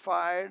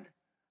crucified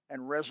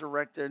and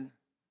resurrected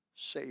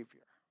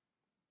Savior.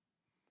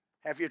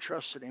 Have you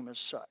trusted him as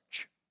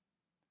such?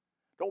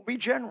 Don't be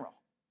general.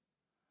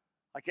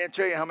 I can't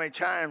tell you how many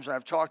times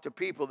I've talked to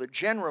people that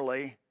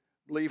generally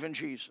believe in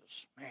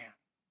Jesus. Man,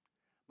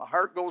 my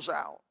heart goes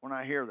out when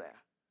I hear that.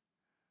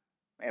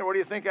 Man, what do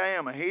you think I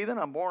am, a heathen?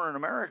 I'm born in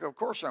America. Of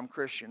course I'm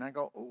Christian. I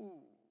go,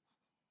 ooh,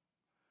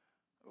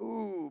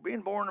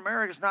 being born in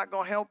America is not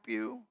going to help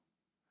you.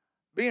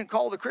 Being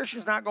called a Christian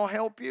is not going to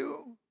help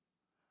you.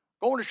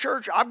 Going to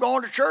church, I've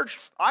gone to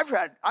church. I've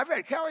had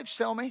colleagues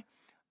tell me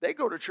they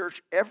go to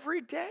church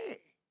every day.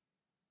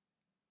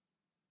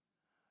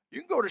 You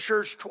can go to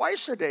church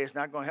twice a day. It's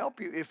not going to help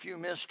you if you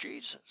miss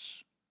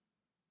Jesus.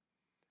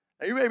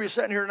 Now, you may be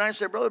sitting here tonight and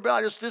say, Brother Bill,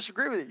 I just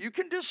disagree with you. You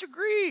can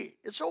disagree.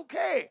 It's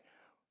okay.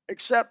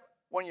 Except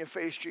when you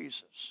face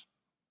Jesus.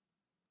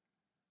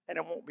 And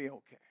it won't be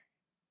okay.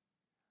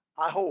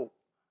 I hope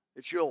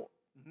that you'll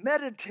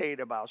meditate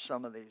about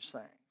some of these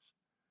things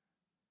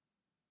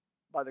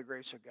by the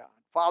grace of God.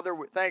 Father,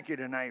 we thank you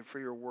tonight for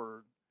your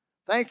word.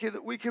 Thank you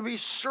that we can be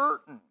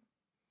certain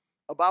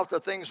about the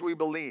things we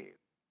believe.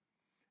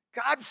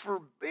 God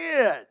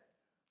forbid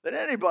that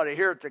anybody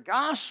here at the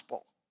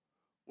gospel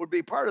would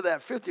be part of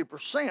that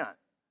 50%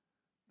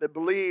 that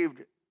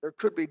believed there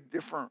could be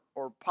different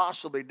or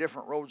possibly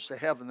different roads to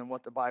heaven than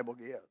what the Bible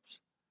gives.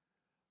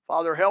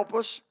 Father, help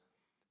us.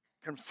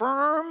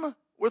 Confirm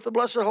with the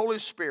blessed Holy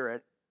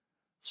Spirit.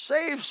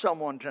 Save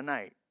someone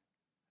tonight.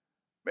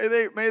 May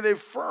they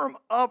firm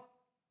up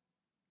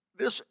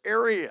this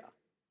area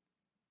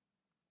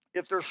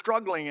if they're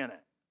struggling in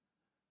it.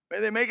 May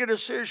they make a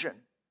decision.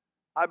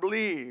 I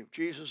believe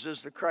Jesus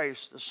is the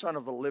Christ, the Son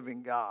of the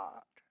living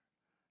God.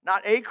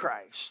 Not a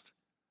Christ,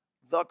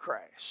 the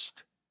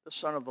Christ, the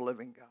Son of the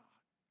living God.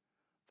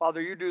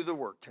 Father, you do the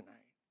work tonight.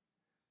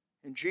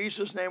 In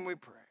Jesus' name we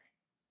pray.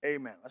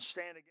 Amen. Let's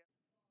stand again.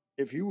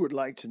 If you would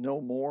like to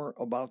know more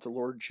about the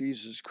Lord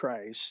Jesus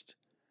Christ,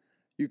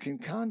 you can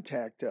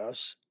contact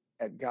us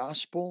at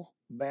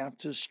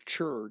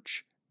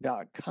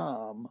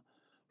gospelbaptistchurch.com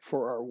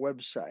for our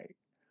website,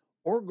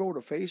 or go to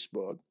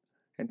Facebook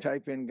and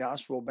type in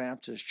Gospel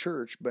Baptist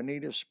Church,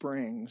 Bonita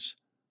Springs,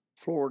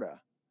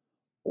 Florida,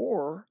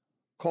 or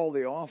call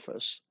the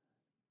office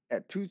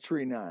at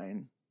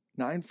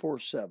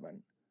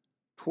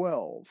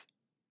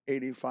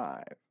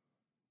 239-947-1285.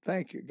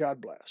 Thank you.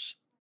 God bless.